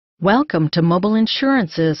Welcome to Mobile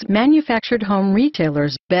Insurance's Manufactured Home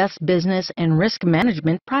Retailer's Best Business and Risk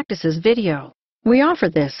Management Practices video. We offer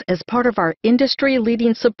this as part of our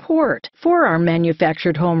industry-leading support for our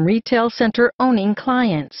manufactured home retail center owning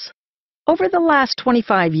clients. Over the last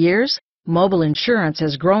 25 years, Mobile Insurance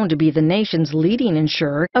has grown to be the nation's leading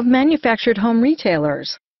insurer of manufactured home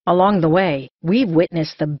retailers. Along the way, we've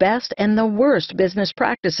witnessed the best and the worst business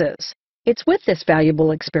practices. It's with this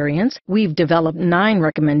valuable experience, we've developed 9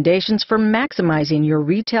 recommendations for maximizing your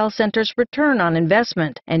retail center's return on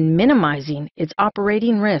investment and minimizing its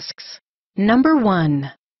operating risks. Number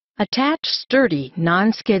 1. Attach sturdy,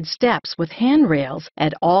 non-skid steps with handrails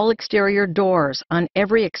at all exterior doors on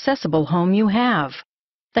every accessible home you have.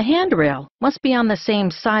 The handrail must be on the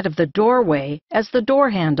same side of the doorway as the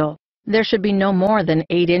door handle. There should be no more than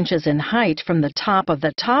 8 inches in height from the top of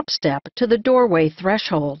the top step to the doorway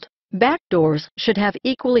threshold. Back doors should have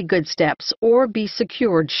equally good steps or be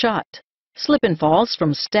secured shut. Slip and falls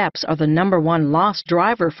from steps are the #1 loss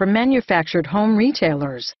driver for manufactured home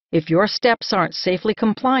retailers. If your steps aren't safely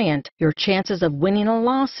compliant, your chances of winning a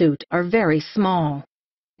lawsuit are very small.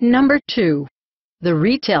 Number 2. The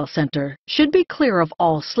retail center should be clear of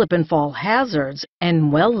all slip and fall hazards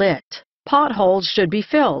and well lit. Potholes should be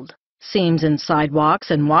filled. Seams in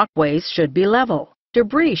sidewalks and walkways should be level.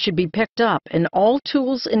 Debris should be picked up and all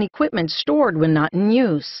tools and equipment stored when not in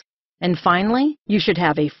use. And finally, you should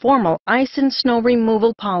have a formal ice and snow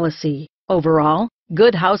removal policy. Overall,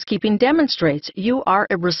 good housekeeping demonstrates you are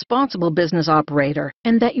a responsible business operator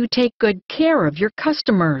and that you take good care of your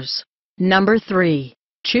customers. Number 3.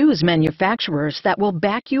 Choose manufacturers that will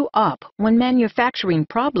back you up when manufacturing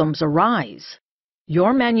problems arise.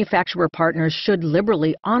 Your manufacturer partners should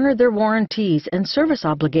liberally honor their warranties and service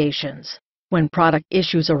obligations. When product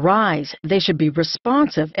issues arise, they should be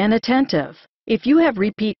responsive and attentive. If you have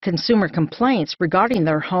repeat consumer complaints regarding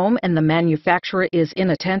their home and the manufacturer is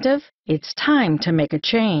inattentive, it's time to make a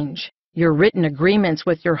change. Your written agreements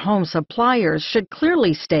with your home suppliers should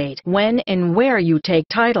clearly state when and where you take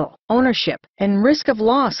title, ownership, and risk of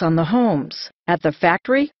loss on the homes, at the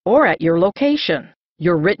factory or at your location.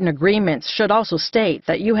 Your written agreements should also state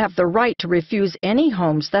that you have the right to refuse any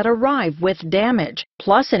homes that arrive with damage,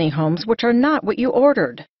 plus any homes which are not what you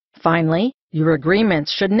ordered. Finally, your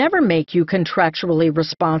agreements should never make you contractually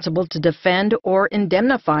responsible to defend or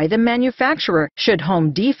indemnify the manufacturer should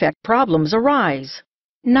home defect problems arise.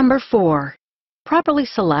 Number 4. Properly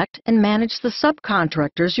select and manage the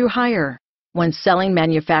subcontractors you hire. When selling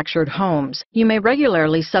manufactured homes, you may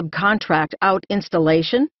regularly subcontract out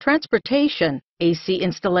installation, transportation, AC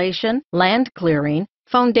installation, land clearing,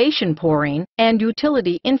 foundation pouring, and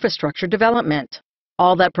utility infrastructure development.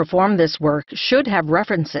 All that perform this work should have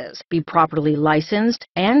references, be properly licensed,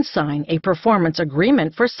 and sign a performance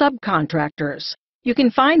agreement for subcontractors. You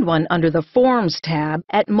can find one under the Forms tab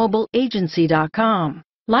at mobileagency.com.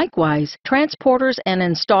 Likewise, transporters and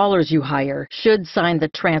installers you hire should sign the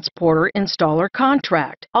transporter-installer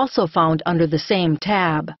contract, also found under the same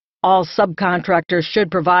tab. All subcontractors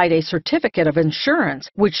should provide a certificate of insurance,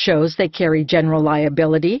 which shows they carry general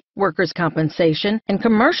liability, workers' compensation, and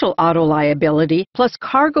commercial auto liability, plus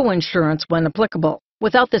cargo insurance when applicable.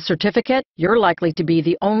 Without the certificate, you're likely to be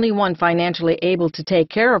the only one financially able to take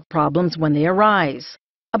care of problems when they arise.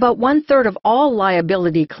 About 1/3 of all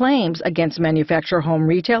liability claims against manufactured home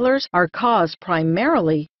retailers are caused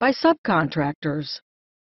primarily by subcontractors.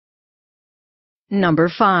 Number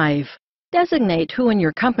 5. Designate who in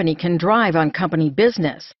your company can drive on company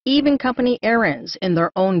business, even company errands, in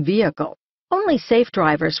their own vehicle. Only safe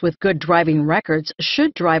drivers with good driving records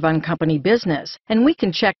should drive on company business, and we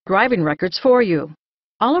can check driving records for you.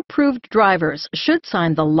 All approved drivers should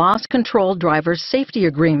sign the Loss Control Driver's Safety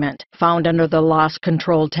Agreement, found under the Loss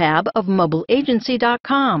Control tab of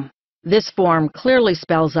mobileagency.com. This form clearly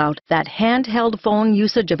spells out that handheld phone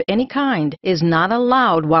usage of any kind is not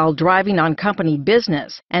allowed while driving on company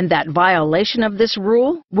business, and that violation of this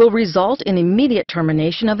rule will result in immediate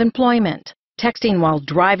termination of employment. Texting while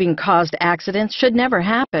driving caused accidents should never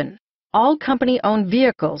happen. All company-owned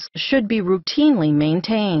vehicles should be routinely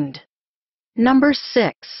maintained. Number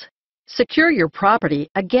 6. Secure your property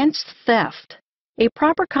against theft. A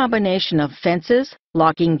proper combination of fences,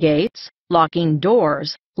 locking gates, locking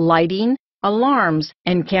doors, lighting, alarms,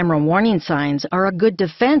 and camera warning signs are a good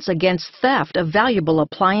defense against theft of valuable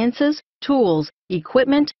appliances, tools,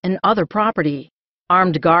 equipment, and other property.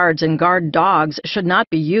 Armed guards and guard dogs should not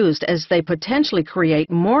be used as they potentially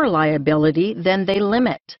create more liability than they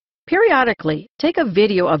limit. Periodically, take a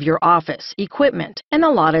video of your office, equipment, and a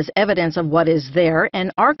lot as evidence of what is there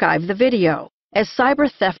and archive the video. As cyber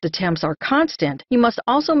theft attempts are constant, you must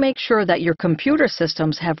also make sure that your computer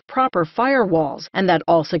systems have proper firewalls and that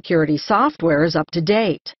all security software is up to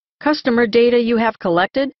date. Customer data you have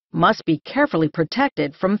collected must be carefully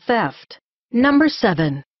protected from theft. Number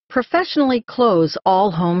 7. Professionally close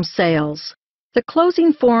all home sales. The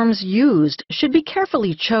closing forms used should be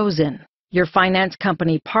carefully chosen. Your finance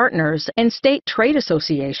company partners and state trade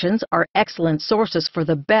associations are excellent sources for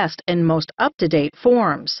the best and most up-to-date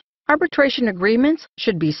forms. Arbitration agreements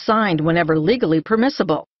should be signed whenever legally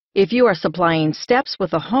permissible. If you are supplying steps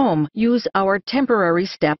with a home, use our temporary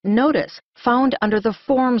step notice found under the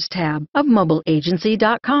Forms tab of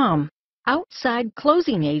mobileagency.com. Outside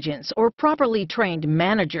closing agents or properly trained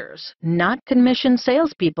managers, not commissioned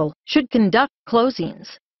salespeople, should conduct closings.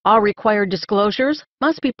 All required disclosures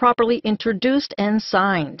must be properly introduced and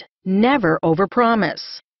signed. Never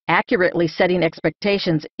overpromise. Accurately setting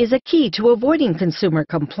expectations is a key to avoiding consumer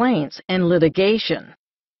complaints and litigation.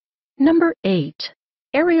 Number 8.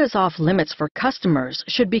 Areas off limits for customers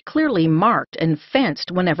should be clearly marked and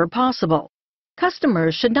fenced whenever possible.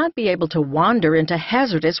 Customers should not be able to wander into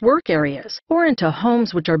hazardous work areas or into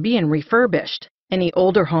homes which are being refurbished. Any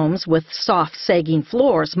older homes with soft, sagging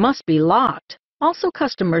floors must be locked. Also,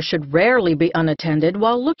 customers should rarely be unattended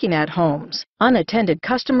while looking at homes. Unattended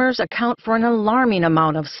customers account for an alarming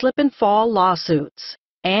amount of slip and fall lawsuits.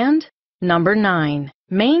 And number 9,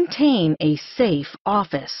 maintain a safe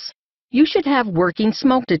office. You should have working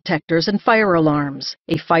smoke detectors and fire alarms.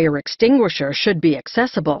 A fire extinguisher should be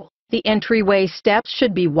accessible. The entryway steps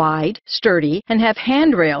should be wide, sturdy, and have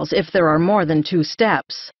handrails if there are more than 2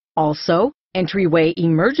 steps. Also, entryway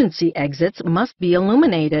emergency exits must be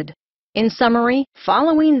illuminated. In summary,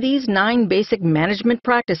 following these 9 basic management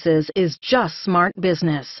practices is just smart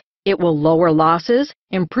business. It will lower losses,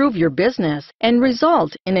 improve your business, and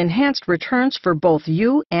result in enhanced returns for both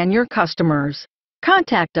you and your customers.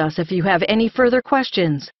 Contact us if you have any further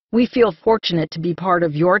questions. We feel fortunate to be part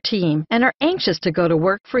of your team and are anxious to go to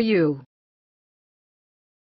work for you.